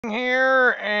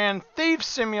Here, and Thief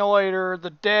Simulator,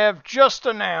 the dev just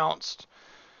announced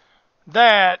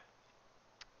that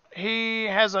he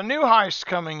has a new heist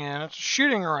coming in. It's a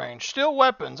shooting range, steal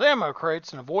weapons, ammo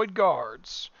crates, and avoid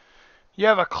guards. You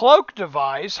have a cloak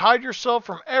device, hide yourself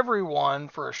from everyone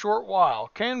for a short while.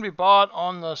 Can be bought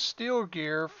on the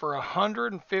Stealgear for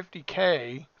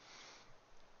 150k.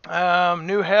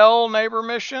 New HellNeighbour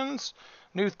missions,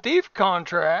 new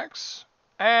ThiefContracts.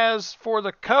 As for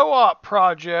the co-op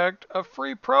project, a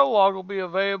free prologue will be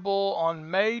available on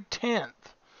May 10th.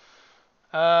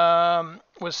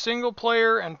 With single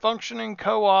player and functioning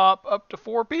co-op up to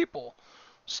 4 people.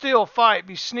 Steal, fight,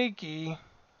 be sneaky,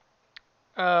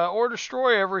 or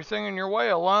destroy everything in your way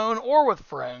alone or with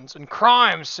friends. And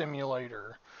Crime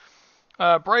Simulator.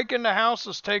 Break into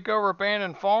houses, take over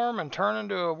abandoned farm, and turn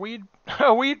into a weed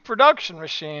production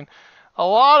machine. A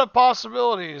lot of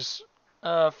possibilities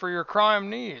for your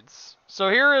crime needs. So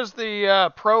here is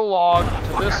the prologue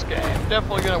to this game.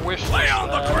 Definitely gonna wish this. Lay on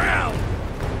the ground.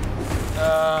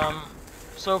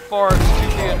 So far it's to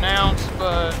be announced,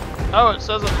 but oh, it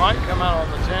says it might come out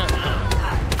on the 10th.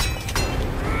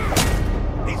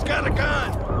 He's got a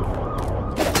gun.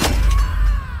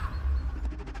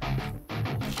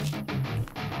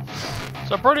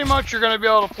 So pretty much you're gonna be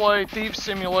able to play Thief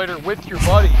Simulator with your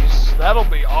buddies. That'll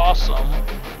be awesome.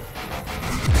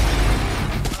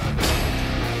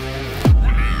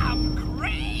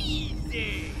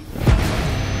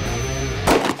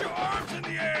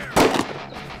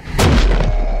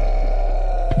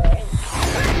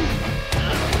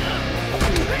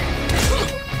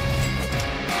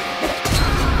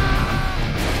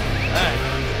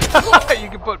 You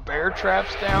can put bear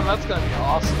traps down. That's gonna be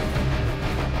awesome.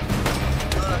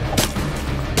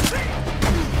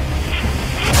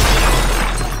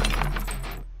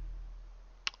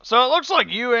 So it looks like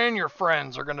you and your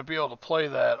friends are gonna be able to play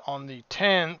that on the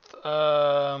 10th.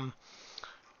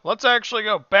 Let's actually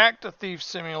go back to Thief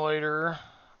Simulator.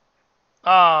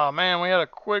 Ah, man, we had a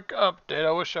quick update.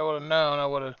 I wish I would have known. I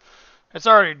would have. It's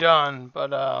already done,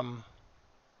 but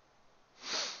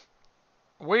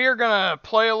we are going to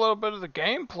play a little bit of the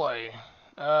gameplay.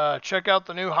 Check out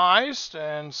the new heist,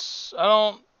 and I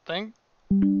don't think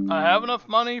I have enough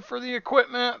money for the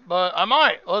equipment, but I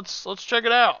might. Let's check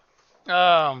it out.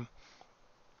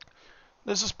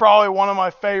 This is probably one of my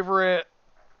favorite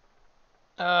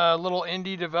little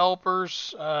indie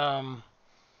developers. I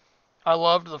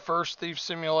loved the first Thief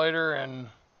Simulator, and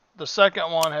the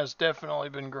second one has definitely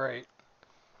been great.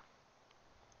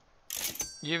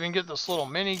 You even get this little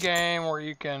mini game where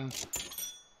you can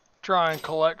try and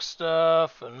collect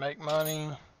stuff and make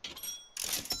money.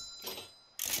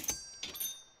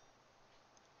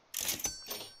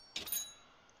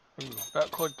 Ooh, about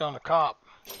clicked on a cop.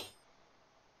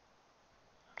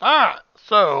 Alright,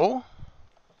 so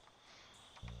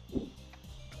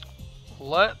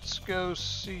let's go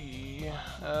see.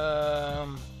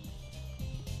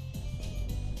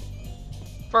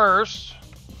 First,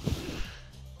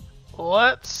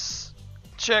 let's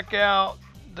check out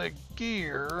the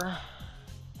gear.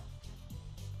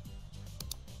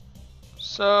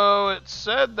 So it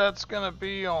said that's gonna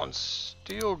be on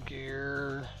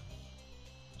Stealgear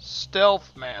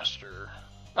Stealth Master.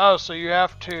 Oh, so you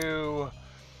have to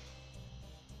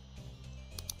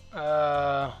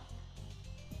I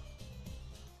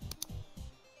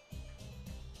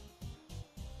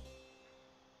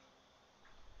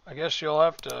guess you'll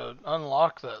have to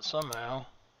unlock that somehow.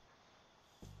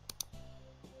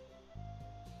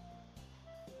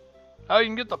 Oh, you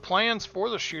can get the plans for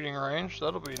the shooting range.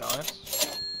 That'll be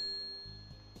nice.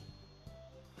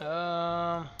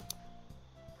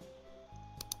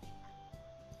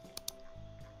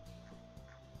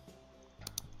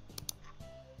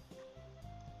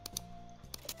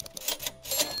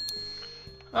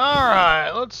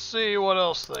 Alright, let's see what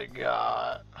else they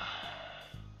got.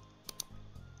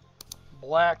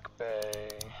 Black Bay.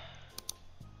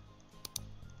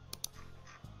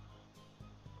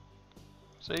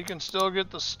 So you can still get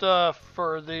the stuff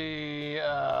for the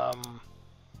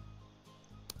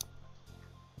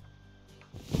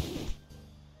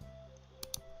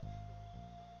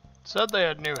said they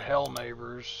had new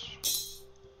HellNeighbours.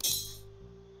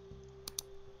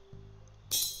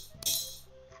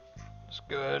 Let's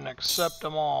go ahead and accept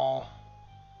them all.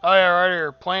 Oh yeah, right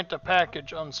here. Plant a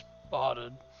package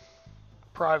unspotted.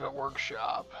 Private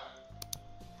workshop.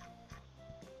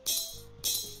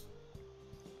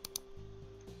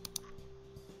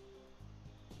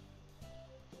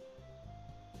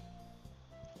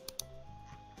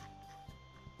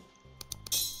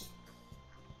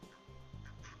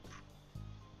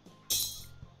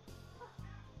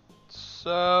 So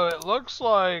So it looks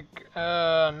like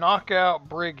knockout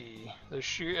Briggy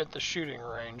at the shooting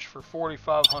range for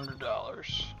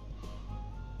 $4,500.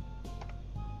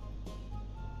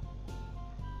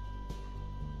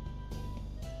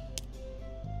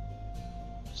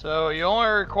 So you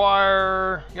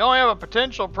only have a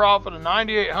potential profit of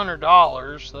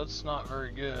 $9,800. That's not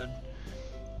very good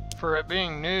for it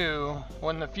being new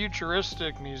when the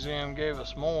Futuristic Museum gave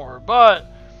us more. But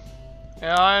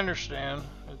yeah, I understand.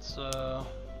 It's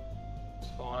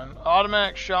fine.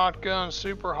 Automatic shotgun,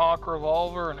 Super Hawk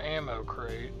revolver, and ammo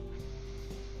crate.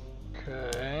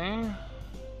 Okay.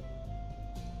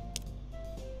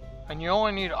 And you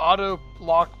only need auto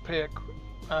lockpick,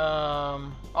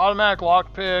 automatic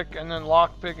lockpick, and then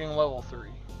lockpicking level 3.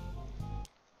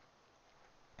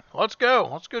 Let's go.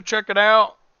 Let's go check it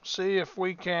out. See if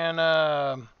we can.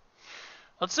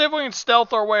 Let's see if we can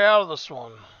stealth our way out of this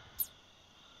one.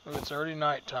 Ooh, it's already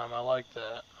nighttime. I like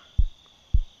that.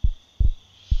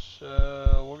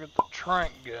 So we'll get the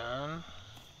trank gun.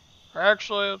 Or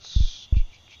actually, let's.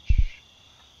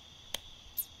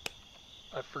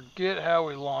 I forget how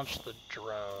we launched the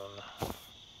drone.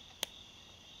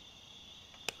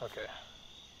 Okay.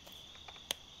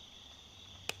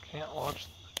 Can't launch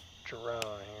the drone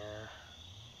here.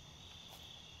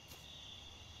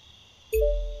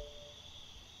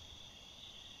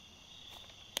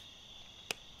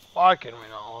 Why can we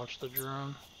not launch the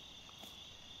drone?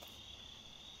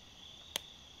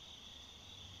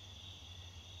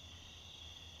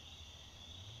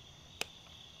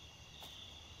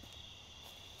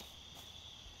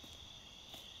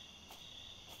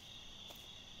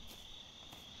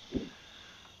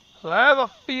 So I have a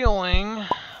feeling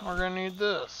we're gonna need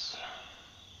this.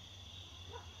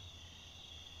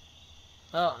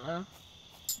 Oh, no.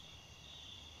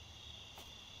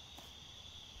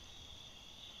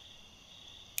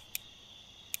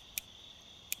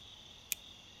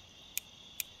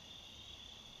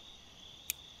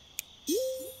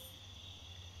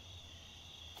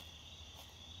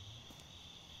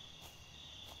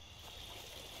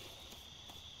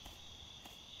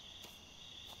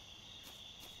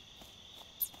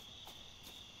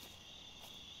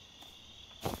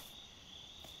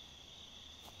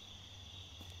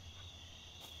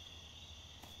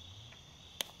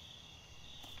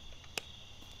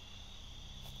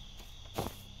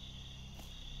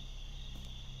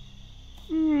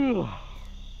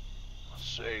 Let's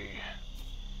see.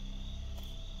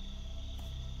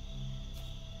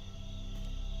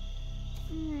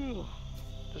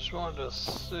 Just wanted to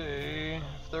see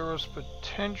if there was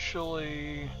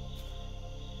potentially.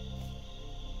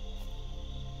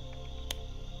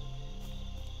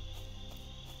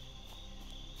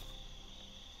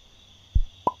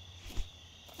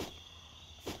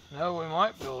 No, we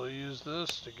might be able to use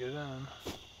this to get in.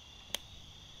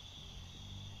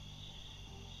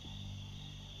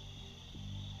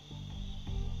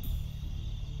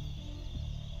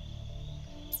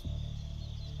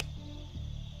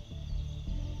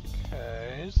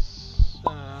 Okay,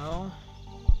 so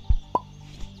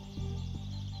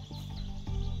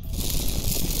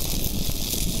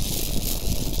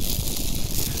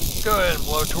go ahead and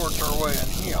blow torch our way in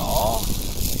here.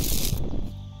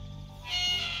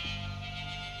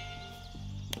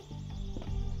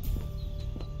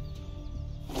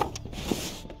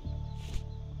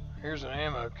 Here's an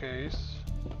ammo case.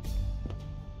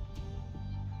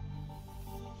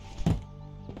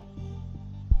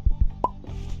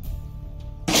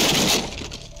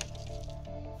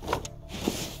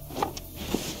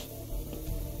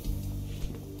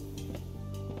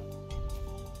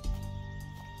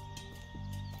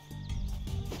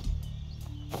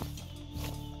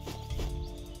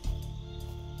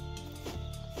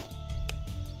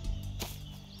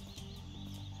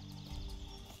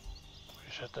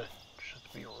 Just have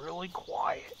to be really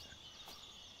quiet.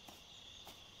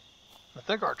 I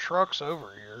think our truck's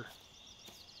over here.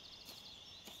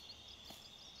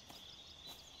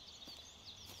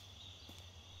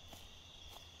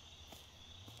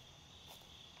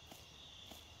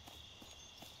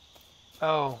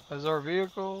 Oh, is our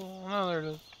vehicle? No, there it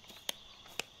is.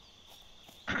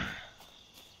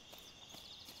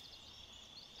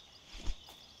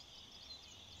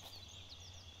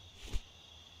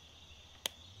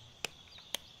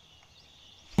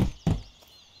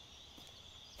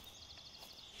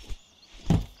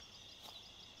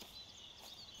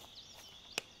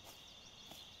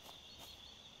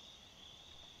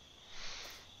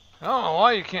 I don't know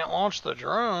why you can't launch the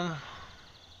drone.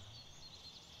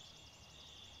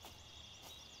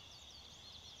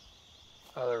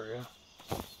 Oh, there we go.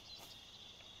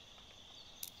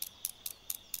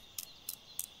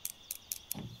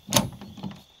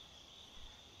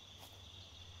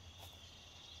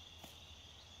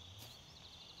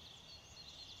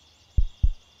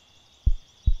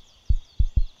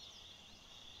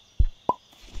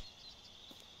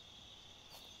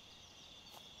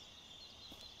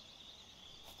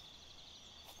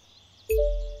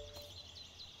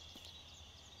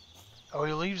 Oh,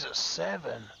 he leaves at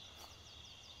 7.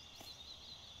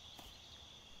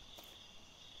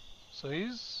 So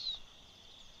he's...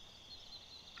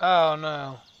 Oh,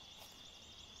 no.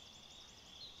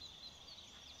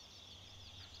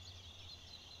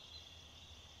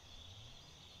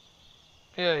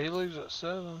 Yeah, he leaves at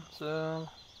 7, so...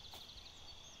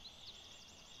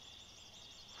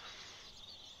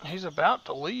 He's about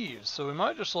to leave, so we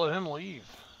might just let him leave.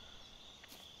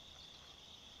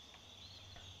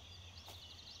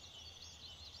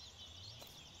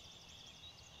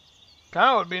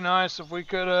 Kinda would be nice if we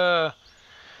could,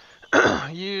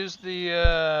 use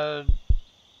the,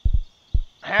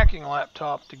 hacking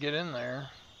laptop to get in there.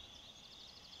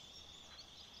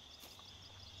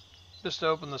 Just to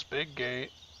open this big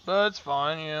gate. But it's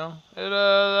fine, you know.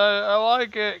 I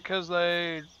like it because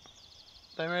they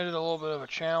made it a little bit of a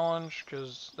challenge,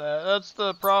 because that's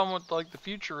the problem with like the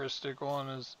futuristic one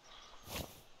is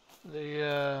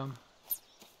the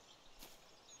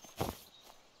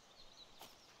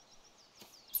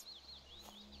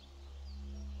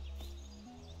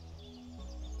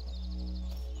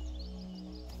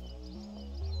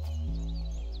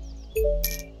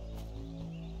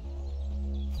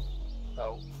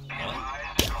oh.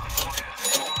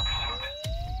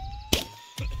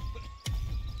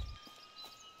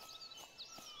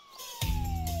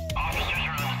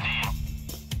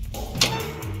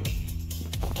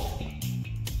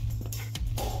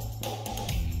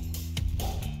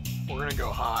 We're gonna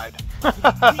go hide. God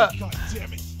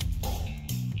damn it.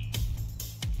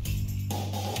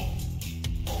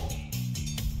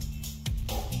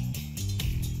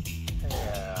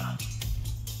 Yeah.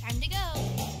 Time to go.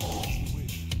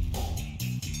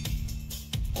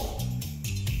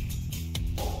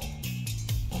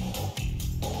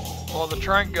 Well, the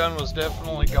trank gun was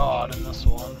definitely God in this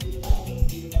one.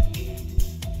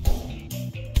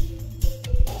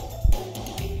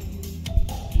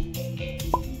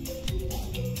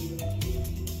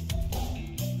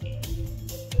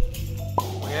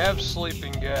 We have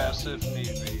sleeping gas if need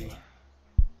be.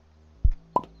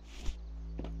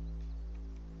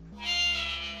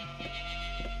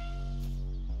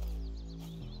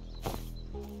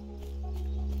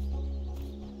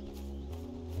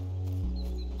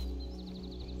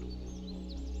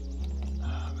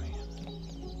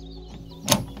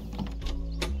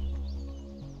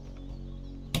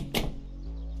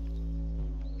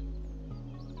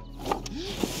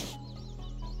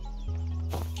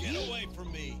 Get away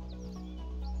from me.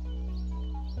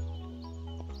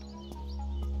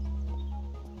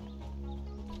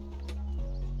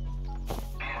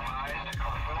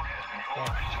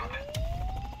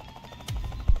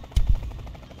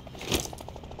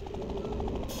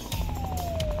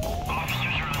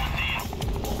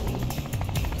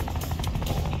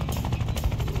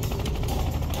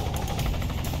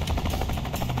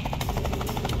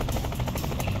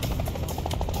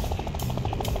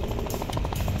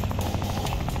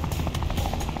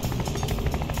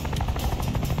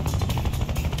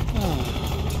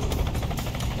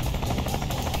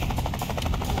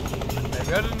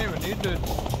 Maybe I didn't even need to.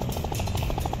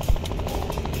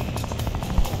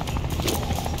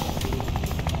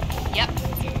 Yep.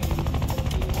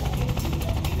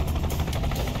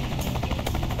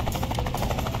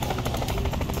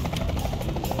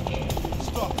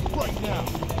 Stop right now.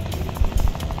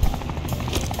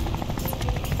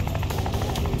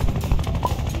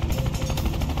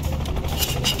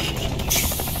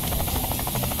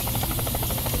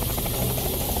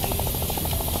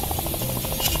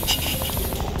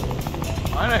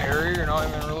 Kinda area you're not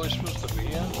even really supposed to be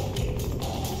in.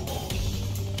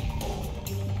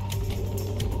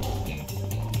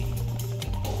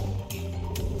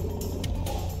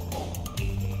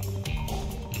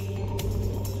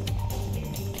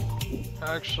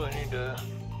 I actually need to...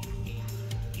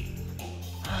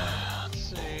 Let's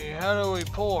see, how do we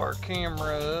pull our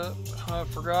camera up? I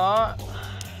forgot.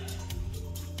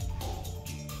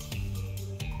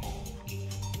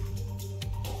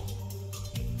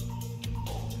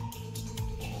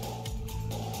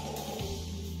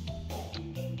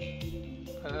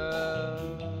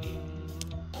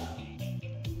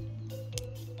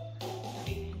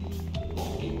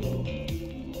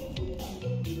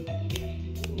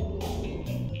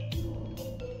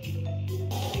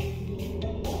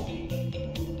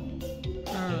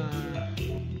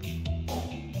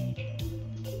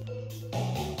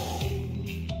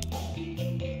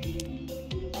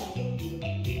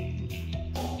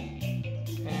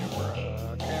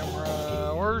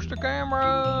 Camera, where's the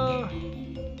camera?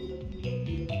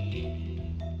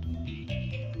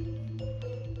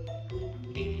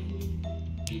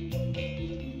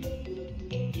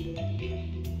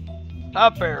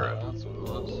 Up arrow, that's what it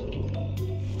was.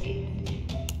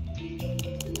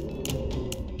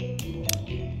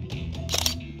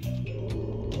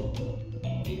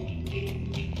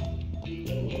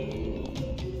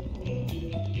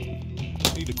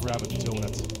 Need to grab a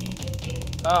donut.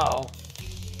 Oh.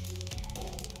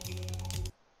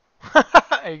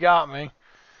 He got me.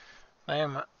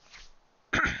 Damn it.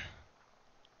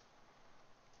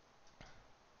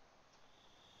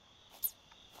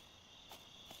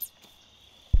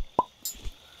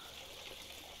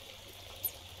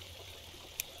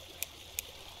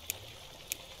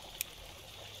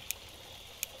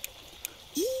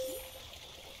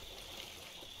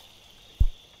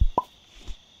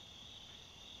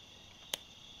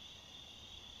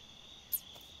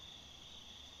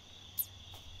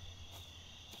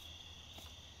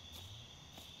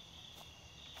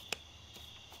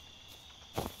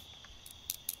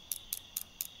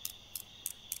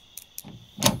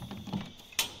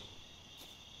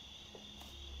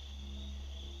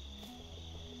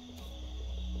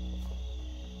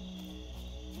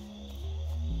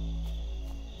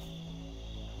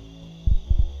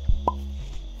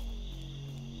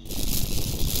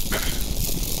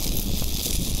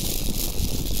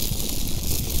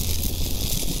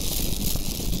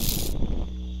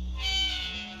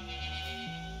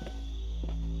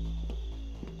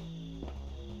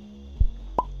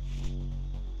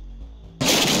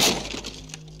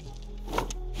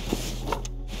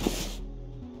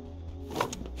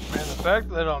 The fact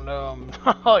that they don't know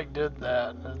I like did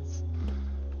that, that's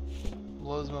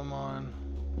blows my mind.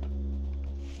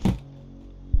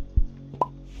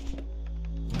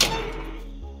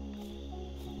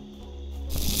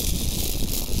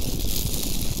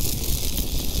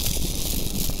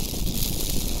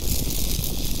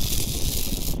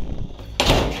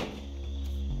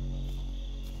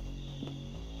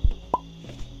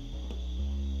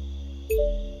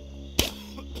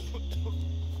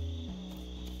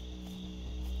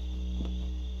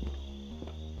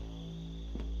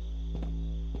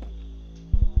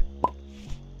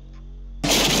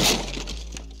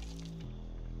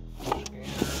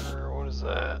 What is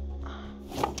that?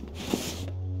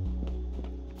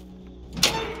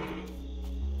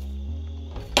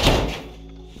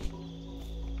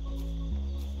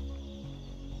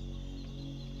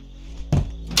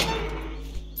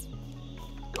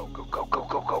 Go, go, go, go,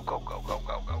 go, go, go, go, go,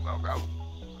 go, go, go, go.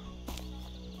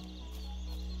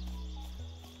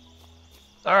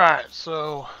 Alright,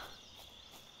 so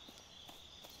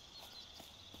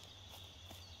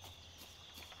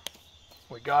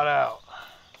we got out.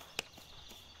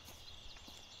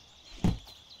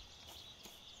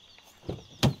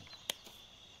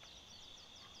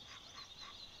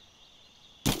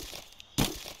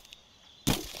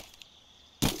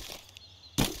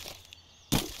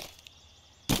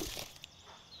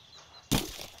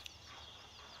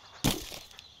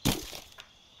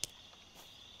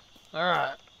 All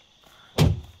right.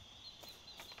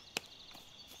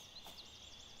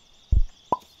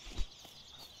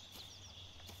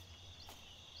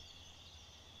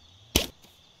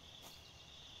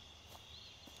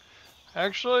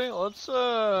 Actually, let's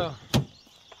go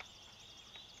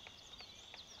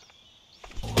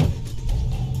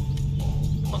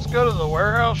to the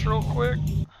warehouse real quick.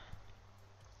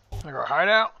 Like our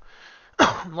hideout.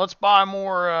 Let's buy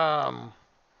more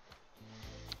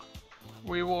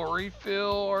we will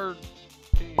refill our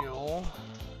deal.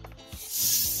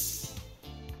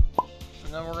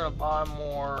 And then we're gonna buy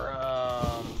more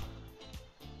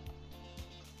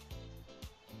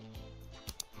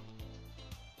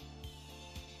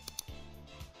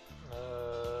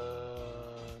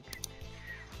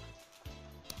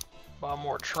buy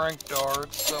more trank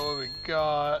darts. So what we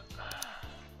got.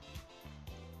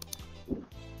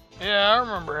 Yeah, I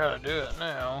remember how to do it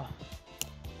now.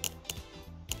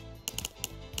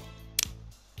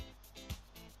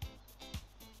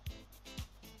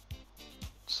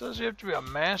 It says you have to be a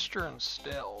master in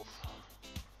stealth.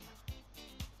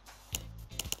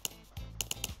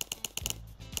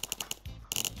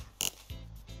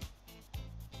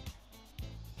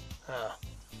 Huh.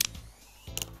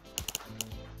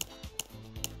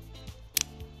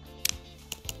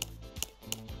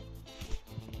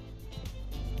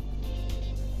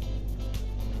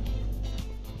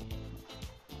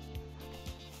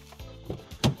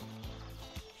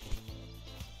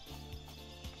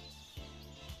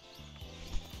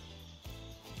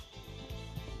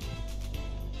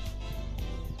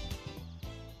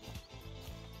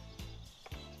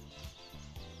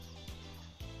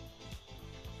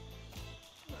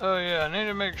 Oh yeah, I need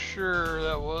to make sure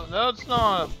that's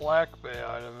not a Black Bay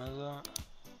item, is it?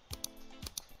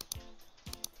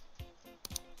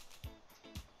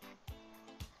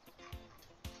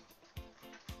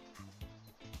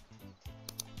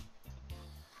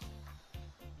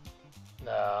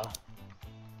 Nah.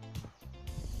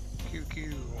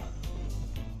 QQ.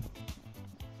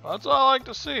 That's all I like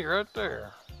to see right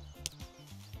there.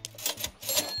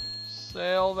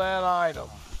 Sell that item.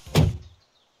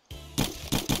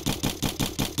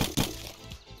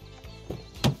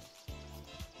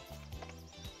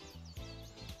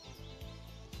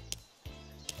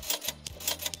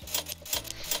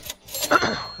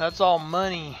 That's all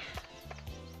money.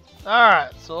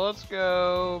 Alright, so let's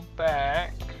go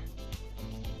back.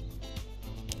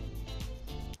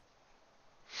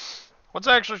 Let's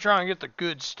actually try and get the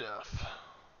good stuff.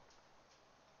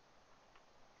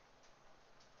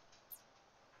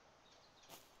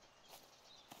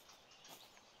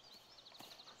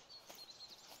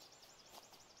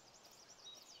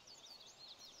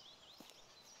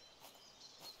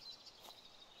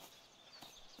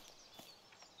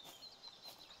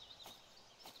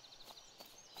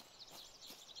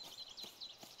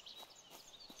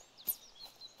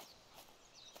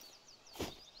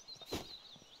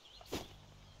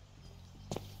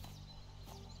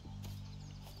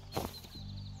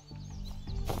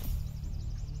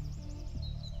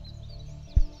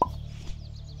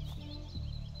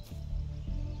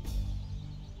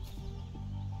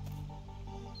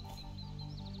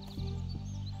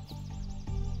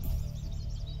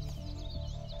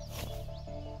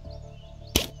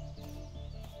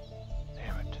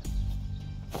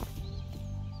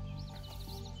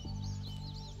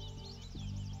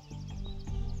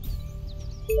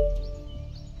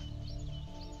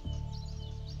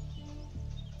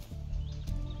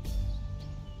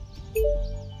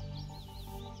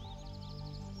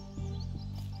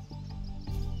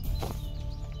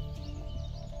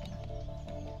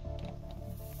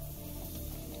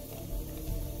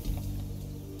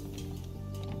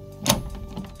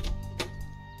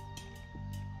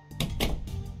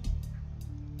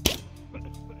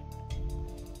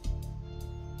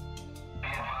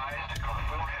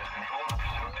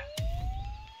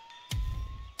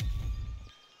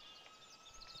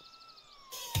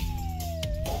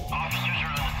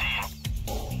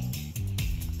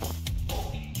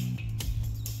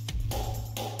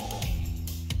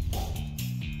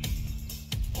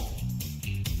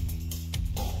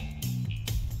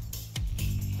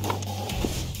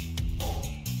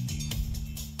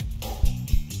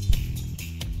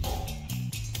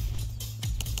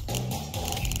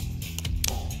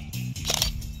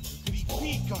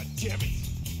 God damn it!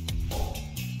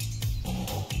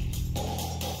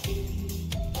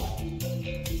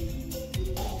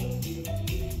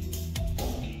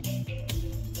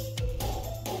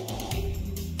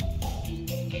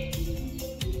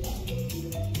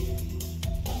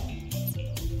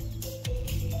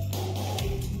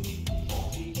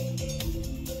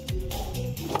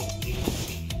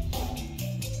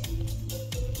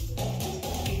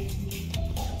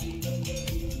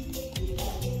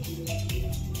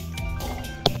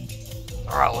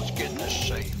 Alright, let's get in this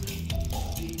safe.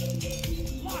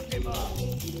 Lock him up!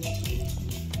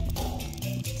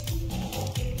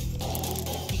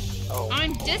 Oh.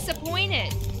 I'm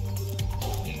disappointed.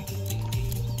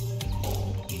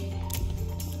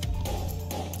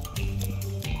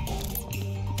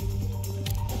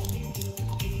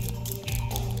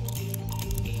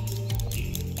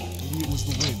 Maybe it was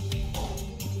the wind.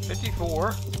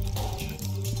 54.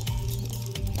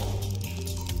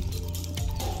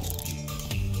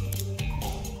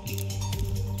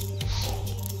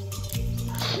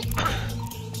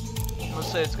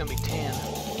 Let's say it's gonna be 10.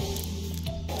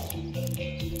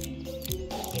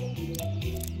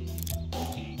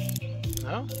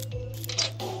 No?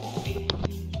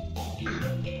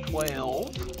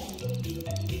 12.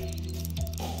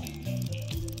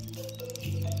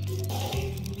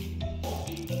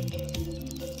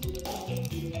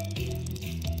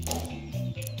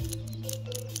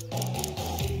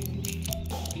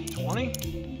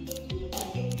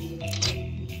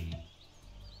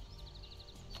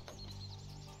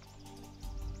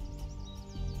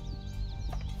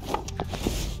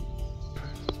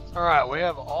 Alright, we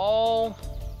have all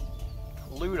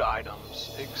loot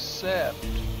items except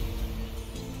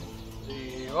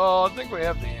the... well, I think we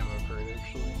have the ammo crate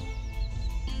actually.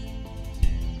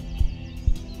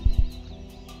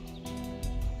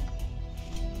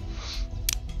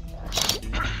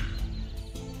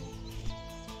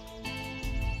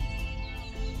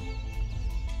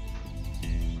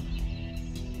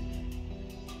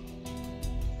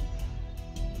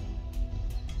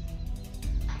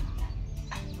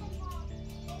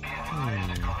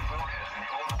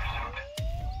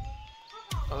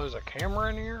 Oh, there's a camera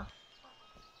in here?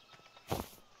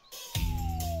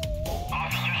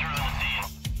 Officers are on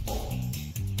the scene.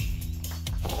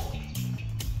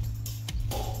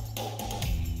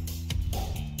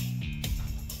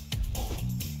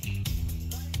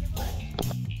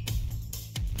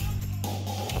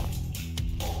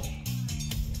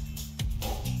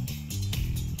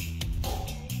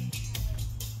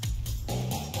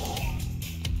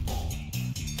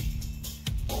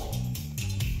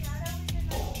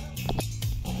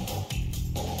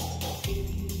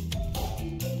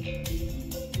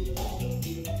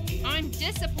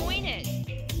 disappointed.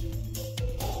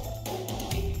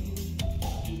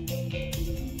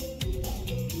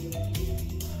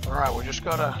 All right, we just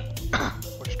gotta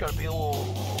be a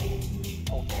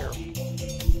little careful. Need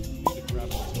to grab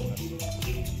the donut.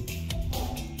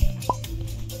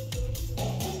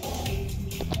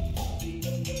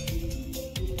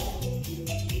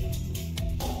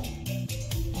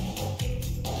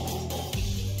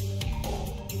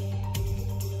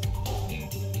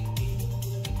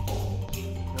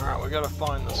 All right, we gotta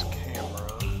find this camera.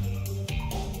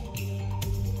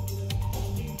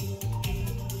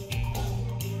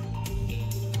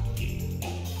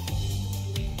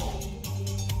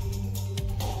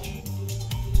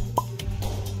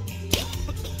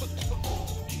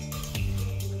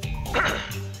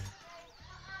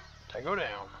 Go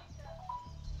down.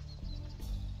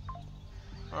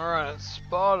 Alright, it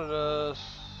spotted us.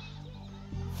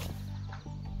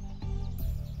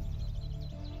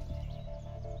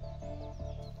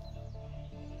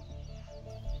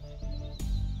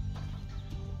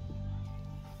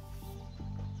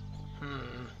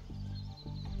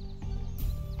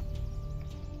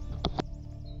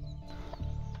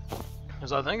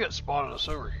 Because I think it spotted us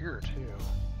over here too.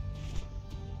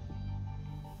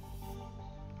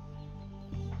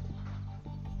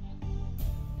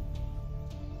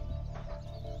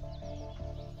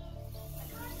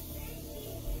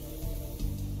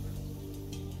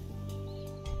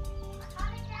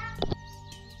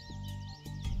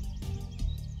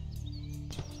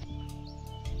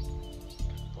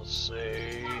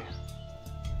 See,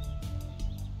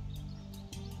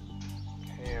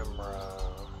 camera.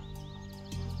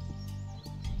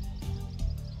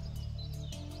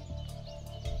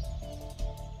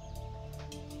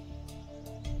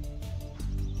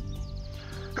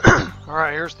 All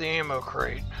right, here's the ammo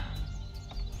crate.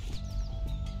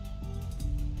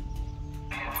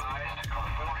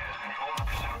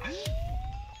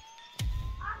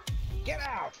 Get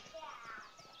out!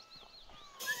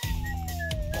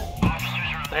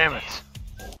 Damn it.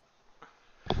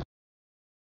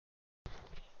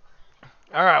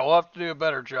 Alright, we'll have to do a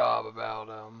better job about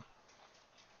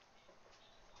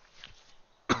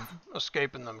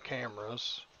escaping them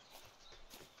cameras.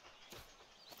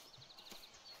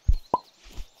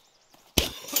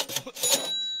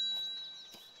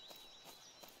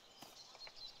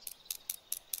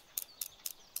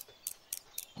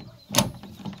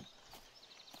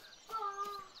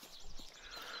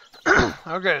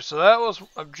 Okay, so that was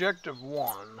objective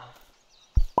 1.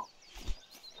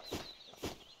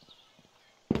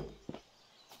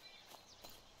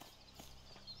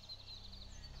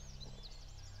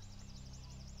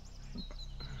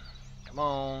 Come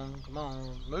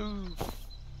on, move.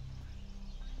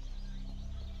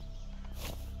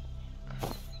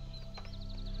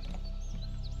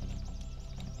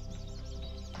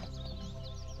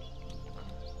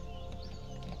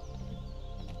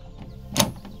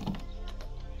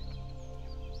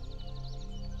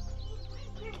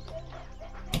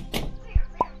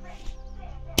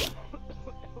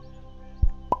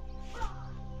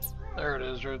 There it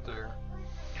is, right there.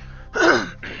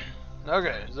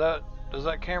 Okay, does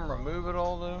that camera move at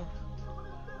all though?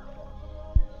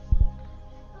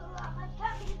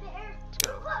 Let's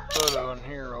get a photo in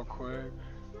here real quick.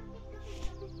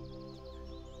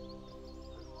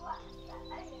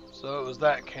 So it was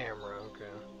that camera, okay.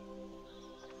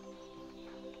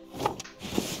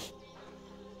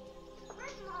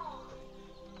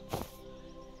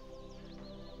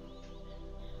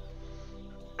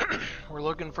 We're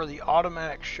looking for the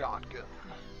automatic shotgun.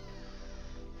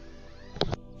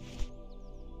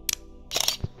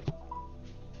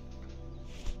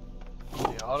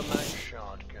 The automatic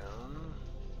shotgun.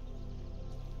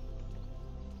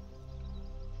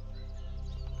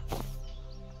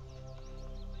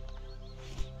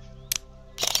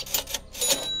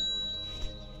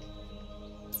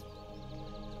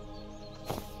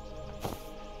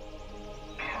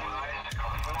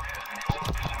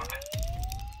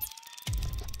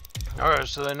 Alright,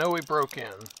 so they know we broke in.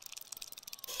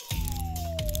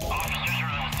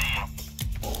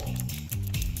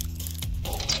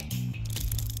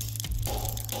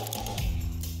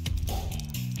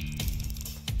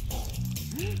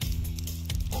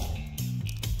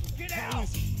 Get out!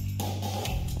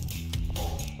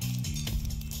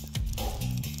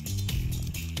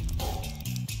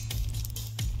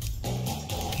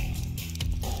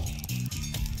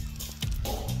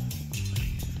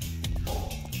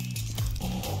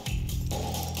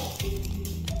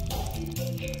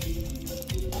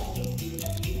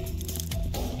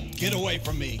 Get away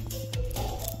from me.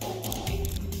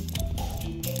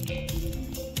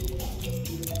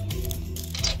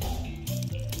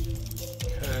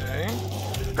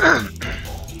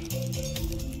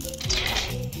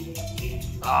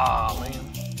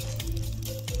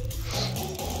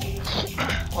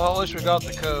 least we got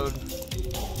the code.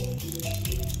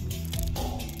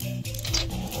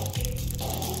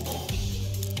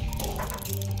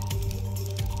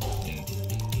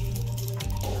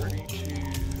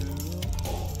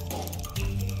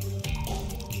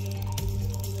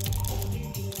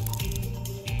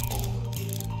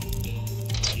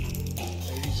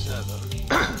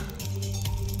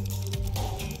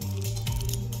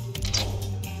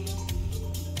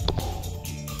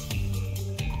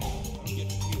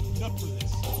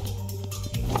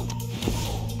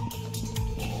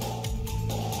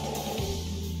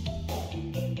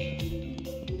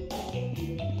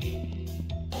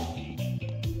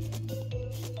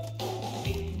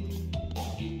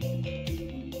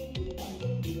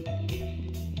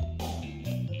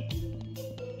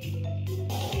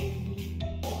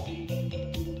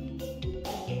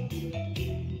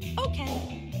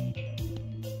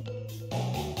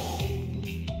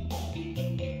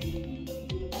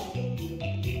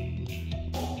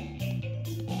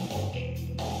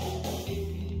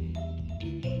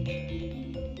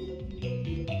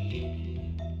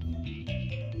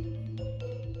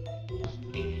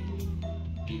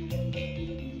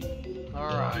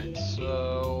 Alright,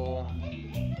 so...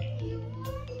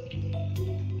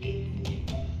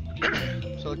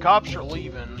 so the cops are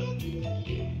leaving.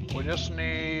 We just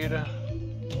need...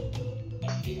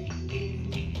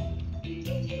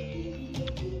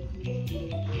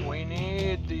 we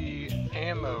need the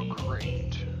ammo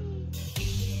crate.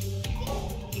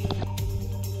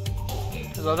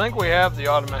 Because I think we have the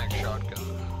automatic shotgun.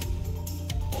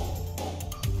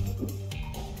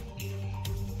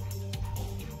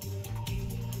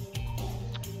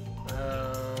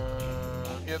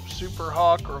 Yep, Super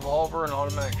Hawk, revolver, and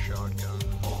automatic shotgun.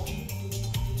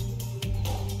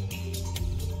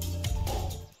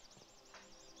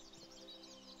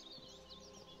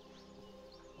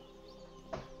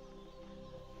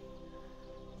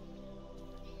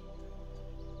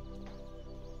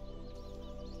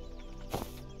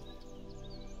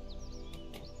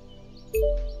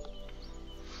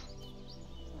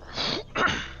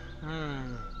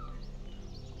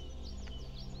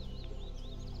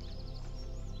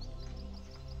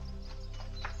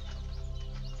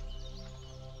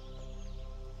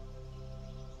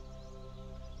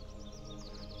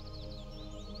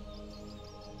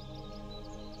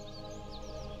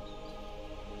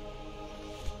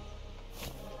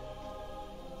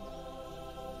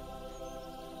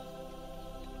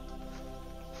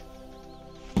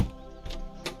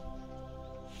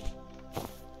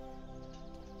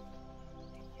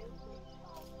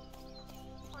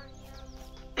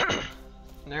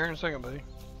 There in a second, buddy.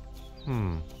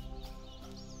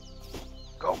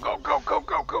 Go, go, go, go,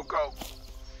 go, go, go.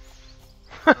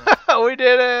 We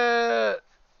did it!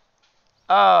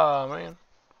 Oh, man.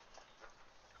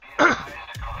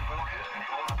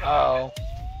 Uh-oh.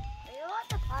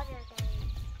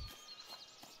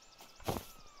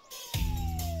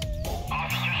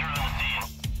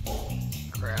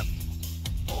 Crap.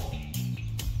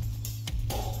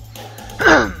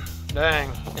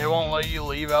 Dang, it won't let you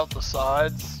leave out the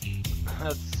sides.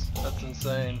 That's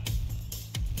insane.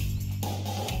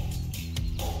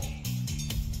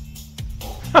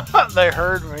 They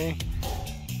heard me.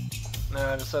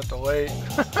 Now I just have to wait.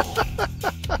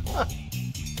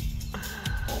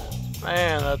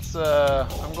 Man, that's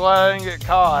I'm glad I didn't get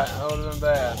caught. That would have been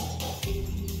bad.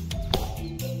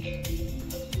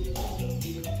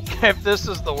 If this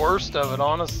is the worst of it,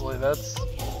 honestly, that's...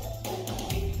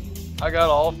 I got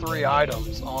all 3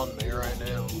 items on me right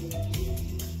now.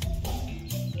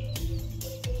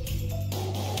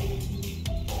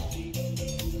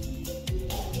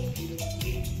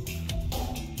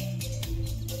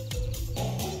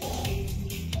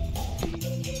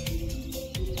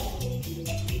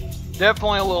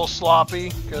 Definitely a little sloppy,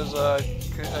 because I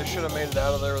should have made it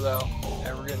out of there without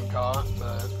ever getting caught,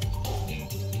 but...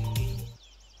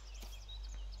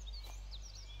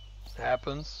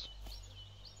 happens.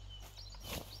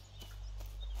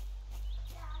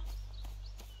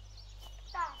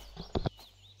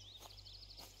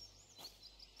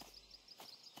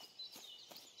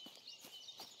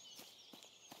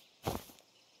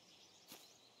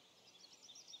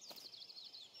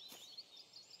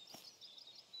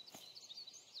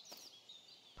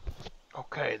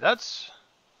 Okay, that's...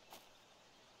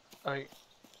 I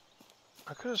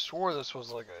could have swore this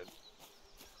was like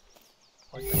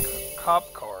a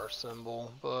cop car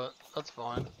symbol, but that's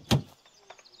fine.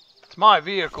 It's my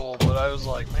vehicle, but I was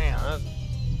like, man, that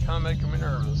kind of making me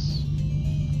nervous.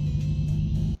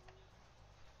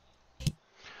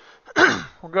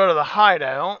 We'll go to the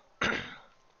hideout,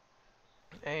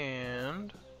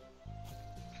 and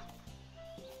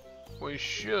we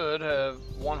should have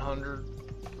 100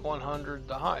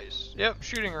 the heist. Yep,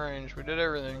 shooting range. We did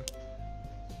everything.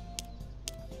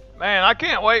 Man, I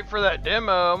can't wait for that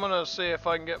demo. I'm gonna see if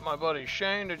I can get my buddy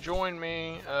Shane to join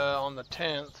me on the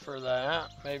 10th for that.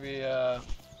 Maybe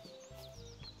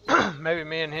maybe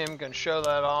me and him can show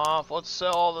that off. Let's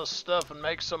sell all this stuff and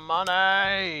make some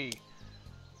money.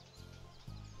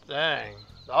 Dang,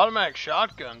 the automatic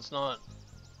shotgun's not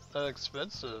that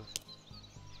expensive.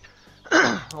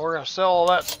 We're gonna sell all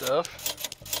that stuff.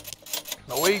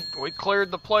 But we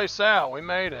cleared the place out. We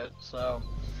made it. So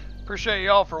appreciate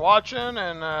y'all for watching,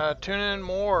 and tune in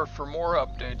more for more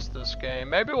updates to this game.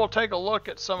 Maybe we'll take a look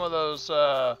at some of those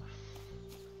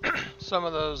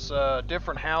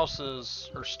different houses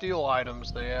or steel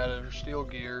items they added, or steel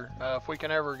gear, if we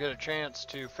can ever get a chance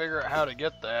to figure out how to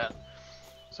get that.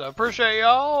 So appreciate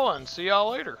y'all, and see y'all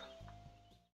later.